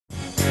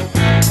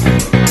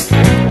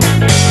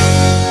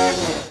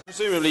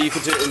Presumably you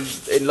could do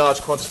it in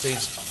large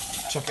quantities,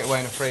 chuck it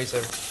away in a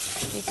freezer.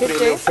 You Put could it in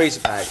do. little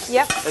freezer bags.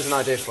 Yep. There's an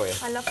idea for you.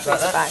 I love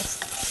freezer bags.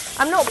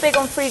 I'm not big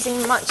on freezing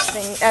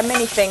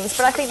many things,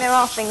 but I think there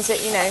are things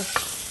that, you know,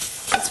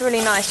 it's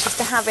really nice just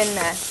to have in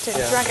there, to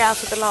drag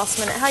out at the last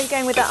minute. How are you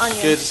going with that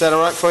onion? Good, is that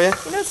all right for you?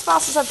 You're not as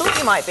fast as I thought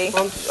you might be.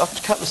 Well,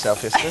 I've cut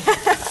myself yesterday.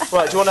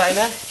 Right, do you want that in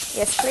there?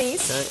 Yes,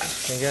 please.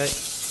 Okay, there you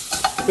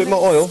go. A bit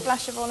more oil.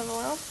 Splash of olive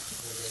oil.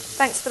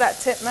 Thanks for that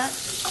tip, Matt.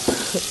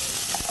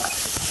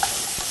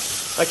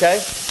 Okay.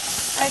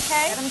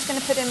 Okay, I'm just going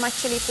to put in my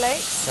chilli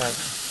flakes. Right.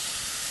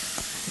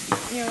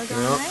 Your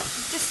oregano.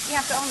 Just, you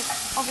have to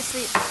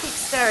obviously keep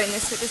stirring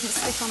this so it doesn't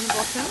stick on the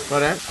bottom.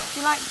 Right. Do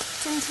you like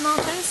tinned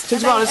tomatoes?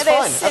 Tinned tomatoes,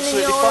 fine.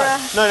 Absolutely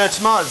fine. No,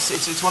 tomatoes.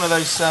 It's one of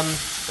those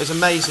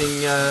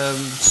amazing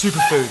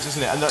superfoods,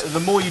 isn't it? And the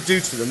more you do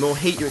to them, the more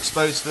heat you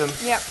expose to them.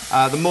 Yep.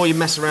 The more you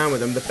mess around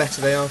with them, the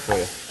better they are for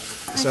you.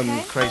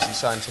 Some crazy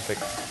scientific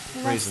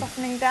reason.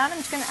 Softening down. I'm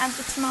just going to add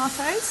the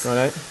tomatoes.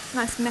 Right.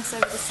 Nice mess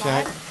over the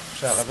side. Okay.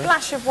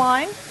 Splash of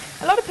wine.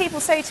 A lot of people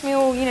say to me,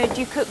 "Oh, you know,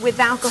 do you cook with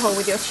alcohol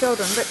with your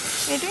children?" But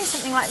you know, doing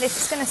something like this,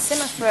 it's going to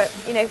simmer for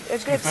you know a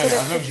good sort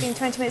of 15,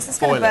 20 minutes. It's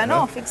going to burn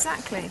off.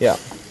 Exactly. Yeah.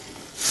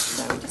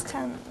 So we just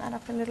turn that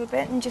up a little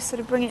bit and just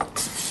sort of bring it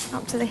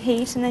up to the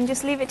heat, and then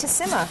just leave it to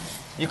simmer.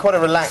 You're quite a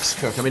relaxed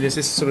cook. I mean, is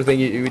this the sort of thing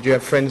would you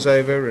have friends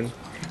over and?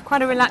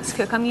 Quite a relaxed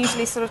cook. I'm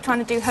usually sort of trying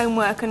to do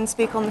homework and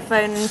speak on the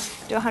phone and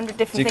do 100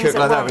 different things at once. Do you cook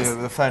like that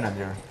with the phone under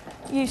your?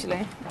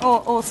 Usually,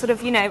 or sort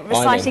of, you know,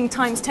 reciting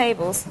times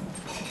tables.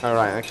 All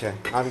right, okay.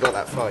 I haven't got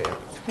that far yet.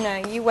 No,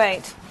 you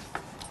wait.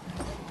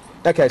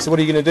 Okay, so what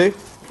are you going to do?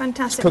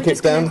 Fantastic. Cook We're it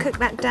just down. going to cook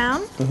that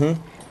down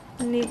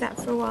and leave that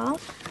for a while.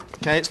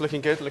 Okay, it's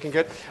looking good, looking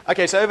good.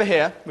 Okay, so over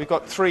here we've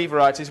got 3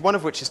 varieties, one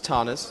of which is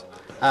Tana's,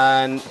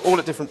 and all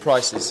at different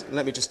prices.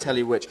 Let me just tell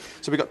you which.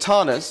 So we've got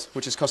Tana's,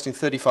 which is costing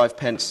 35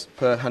 pence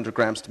per 100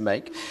 grams to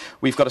make.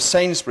 We've got a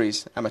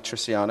Sainsbury's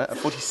Amatriciana at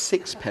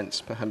 46 pence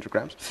per 100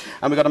 grams.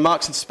 And we've got a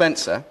Marks and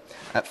Spencer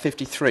at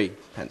 53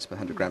 pence per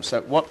 100 grams.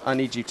 So what I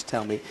need you to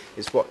tell me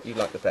is what you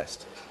like the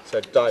best. So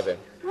dive in.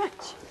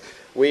 Right.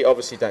 We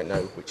obviously don't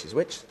know which is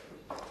which,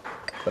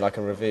 but I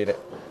can reveal it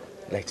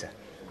later.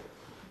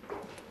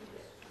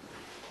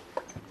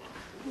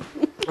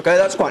 Okay,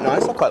 that's quite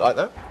nice. I quite like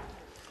that.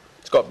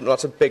 It's got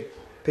lots of big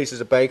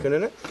pieces of bacon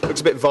in it.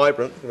 Looks a bit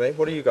vibrant for me.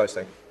 What do you guys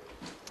think?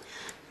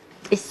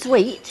 It's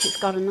sweet. It's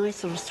got a nice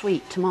sort of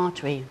sweet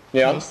tomatoey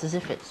taste, as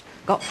if it's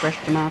got fresh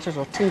tomatoes,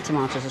 or tinned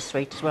tomatoes are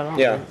sweet as well,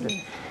 aren't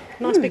they?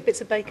 Nice big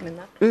bits of bacon in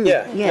that.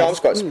 Yeah, I was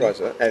quite surprised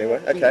at that.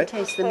 Anyway, okay. You can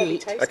taste the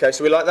meat. Okay,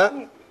 so we like that?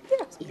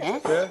 Yes.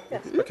 Yeah.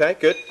 Okay,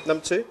 good.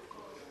 Number 2.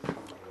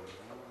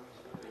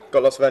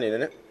 Got lots of onion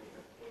in it.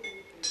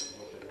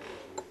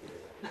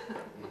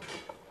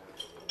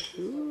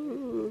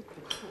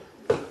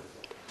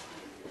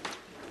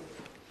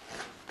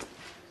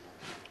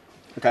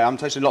 Okay, I'm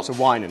tasting lots of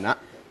wine in that.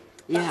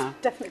 Yeah.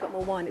 Definitely got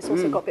more wine. It's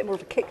also got a bit more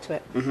of a kick to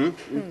it.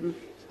 And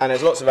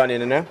there's lots of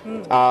onion in there.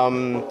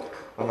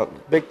 I've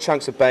got big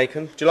chunks of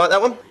bacon. Do you like that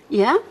one?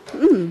 Yeah.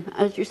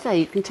 As you say,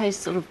 you can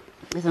taste sort of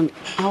there's an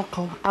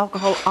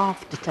alcohol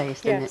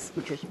aftertaste in it,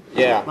 which is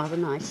rather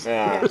nice.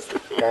 Yeah.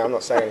 Okay, I'm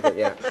not saying anything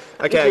yet.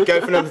 Okay,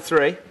 go for number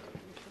 3.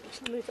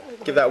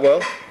 Give that a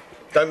whirl.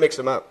 Don't mix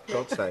them up, for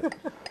God's sake.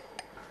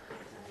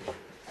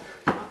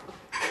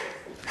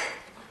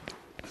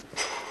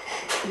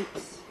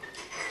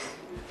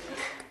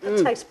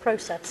 It tastes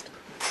processed.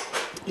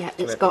 Yeah,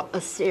 it's got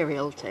a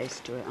cereal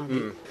taste to it, I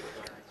think.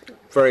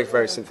 Very,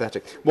 very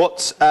synthetic.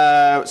 What's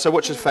your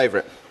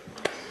favourite?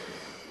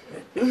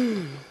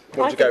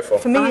 What would you go for?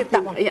 For me,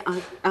 that one. Yeah,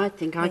 I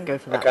think I'd go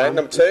for that Okay, one.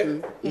 number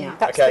 2? Yeah.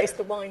 It's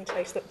the wine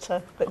taste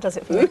that does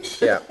it for me.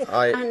 Yeah,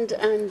 And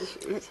I'm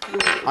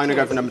going to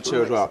go for number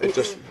 2 as well. It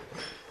just...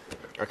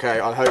 Okay,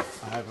 I hope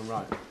I'm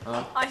right.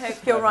 I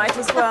hope you're right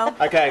as well.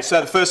 Okay, so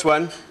the first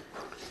one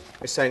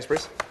is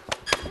Sainsbury's.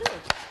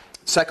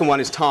 Second one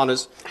is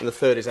Tana's, and the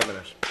third is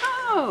M&S.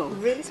 Oh,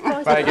 Really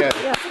surprising. Very good.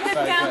 good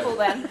gamble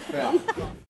then. Yeah.